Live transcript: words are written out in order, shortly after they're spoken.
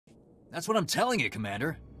That's what I'm telling you,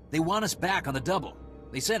 Commander. They want us back on the double.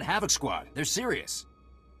 They said Havoc Squad. They're serious.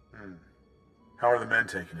 How are the men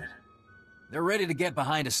taking it? They're ready to get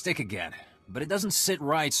behind a stick again. But it doesn't sit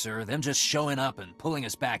right, sir, them just showing up and pulling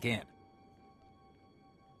us back in.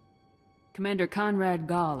 Commander Conrad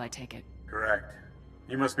Gall, I take it. Correct.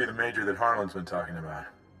 You must be the major that Harlan's been talking about.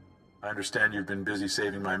 I understand you've been busy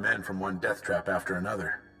saving my men from one death trap after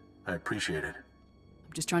another. I appreciate it.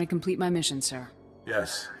 I'm just trying to complete my mission, sir.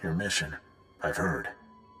 Yes, your mission. I've heard.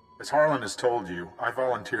 As Harlan has told you, I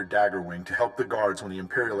volunteered Daggerwing to help the guards when the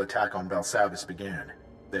Imperial attack on Valsavis began.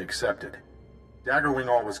 They accepted. Daggerwing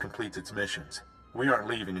always completes its missions. We aren't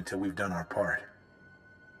leaving until we've done our part.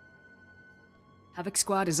 Havoc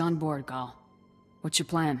Squad is on board, Gall. What's your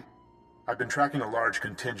plan? I've been tracking a large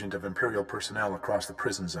contingent of Imperial personnel across the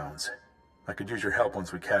prison zones. I could use your help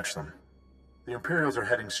once we catch them. The Imperials are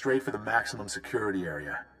heading straight for the maximum security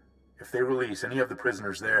area. If they release any of the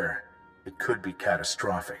prisoners there, it could be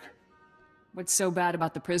catastrophic. What's so bad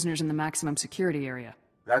about the prisoners in the maximum security area?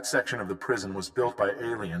 That section of the prison was built by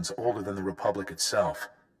aliens older than the Republic itself.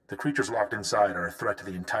 The creatures locked inside are a threat to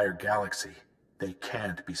the entire galaxy. They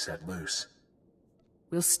can't be set loose.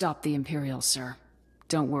 We'll stop the Imperials, sir.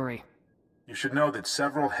 Don't worry. You should know that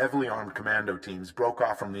several heavily armed commando teams broke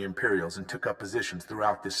off from the Imperials and took up positions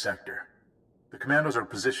throughout this sector. The commandos are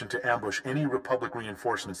positioned to ambush any Republic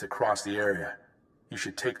reinforcements that cross the area. You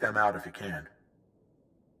should take them out if you can.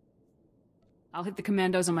 I'll hit the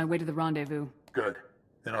commandos on my way to the rendezvous. Good.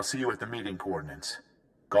 Then I'll see you at the meeting coordinates.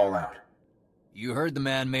 Gall out. You heard the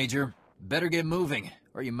man, Major. Better get moving,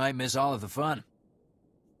 or you might miss all of the fun.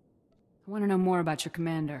 I want to know more about your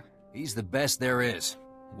commander. He's the best there is.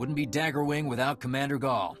 Wouldn't be Daggerwing without Commander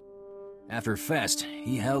Gall. After Fest,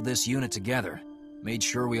 he held this unit together. Made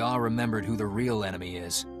sure we all remembered who the real enemy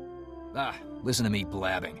is. Listen to me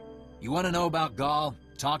blabbing. You want to know about Gall?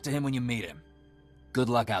 Talk to him when you meet him. Good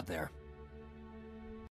luck out there.